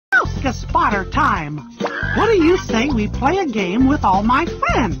Mousekespotter time! What do you say we play a game with all my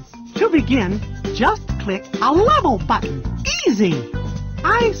friends? To begin, just click a level button. Easy!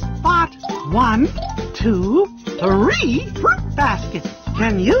 I spot 1, 2, 3 fruit baskets.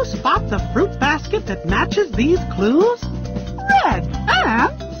 Can you spot the fruit basket that matches these clues? Red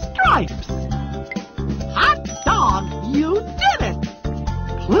and stripes. Hot dog, you did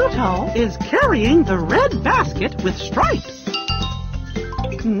it! Pluto is carrying the red basket with stripes.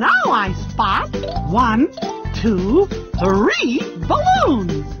 Now I spot 1, 2, 3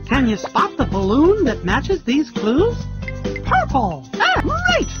 balloons. Can you spot the balloon that matches these clues? Purple.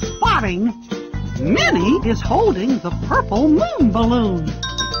 Great spotting! Minnie is holding the purple moon balloon.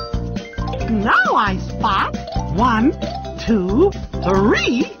 Now I spot 1, 2,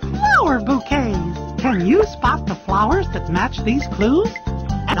 3 flower bouquets. Can you spot the flowers that match these clues?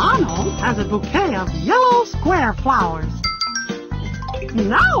 Donald has a bouquet of yellow square flowers.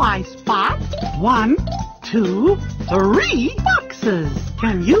 Now I spot 1, 2, 3 boxes.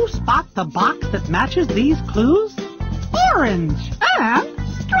 Can you spot the box that matches these clues? Orange and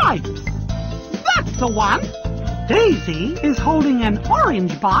stripes. That's the one. Daisy is holding an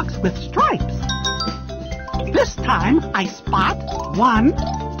orange box with stripes. This time I spot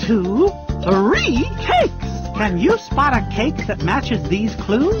 1, 2, 3 cakes. Can you spot a cake that matches these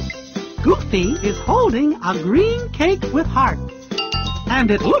clues? Goofy is holding a green cake with hearts. And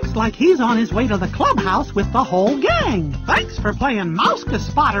it looks like he's on his way to the clubhouse with the whole gang. Thanks for playing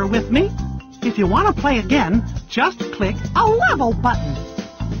Mousekespotter with me. If you want to play again, just click a level button.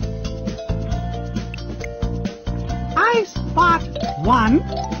 I spot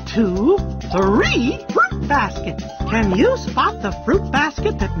 1, 2, 3 fruit baskets. Can you spot the fruit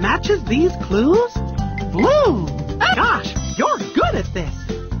basket that matches these clues? Blue. Gosh, you're good at this.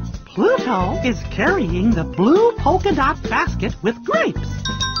 Pluto is carrying the blue polka dot basket with grapes.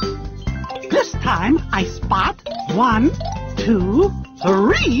 This time I spot 1, 2,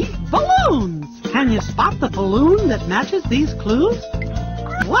 3 balloons. Can you spot the balloon that matches these clues?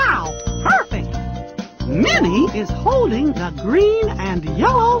 Wow, perfect! Minnie is holding the green and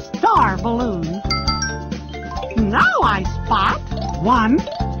yellow star balloon. Now I spot 1,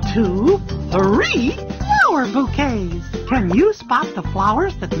 2, 3 flower bouquets. Can you spot the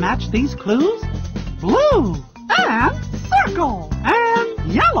flowers that match these clues? Blue and circle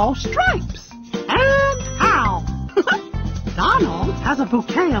and yellow stripes. And how? Donald has a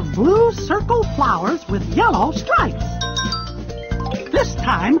bouquet of blue circle flowers with yellow stripes. This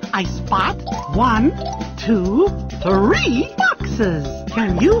time I spot 1, 2, 3 boxes.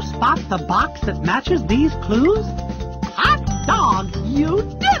 Can you spot the box that matches these clues? Hot dog, you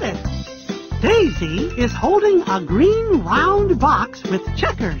did it! Daisy is holding a green round box with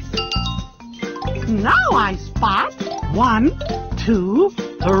checkers. Now I spot 1, 2,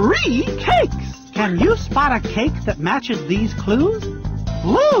 3 cakes. Can you spot a cake that matches these clues?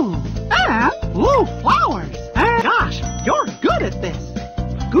 Blue and blue flowers. And gosh, you're good at this.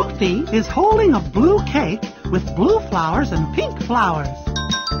 Goofy is holding a blue cake with blue flowers and pink flowers.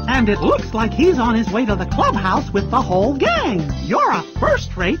 And it looks like he's on his way to the clubhouse with the whole gang. You're a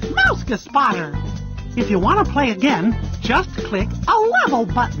first-rate Mousekespotter. If you want to play again, just click a level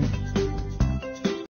button.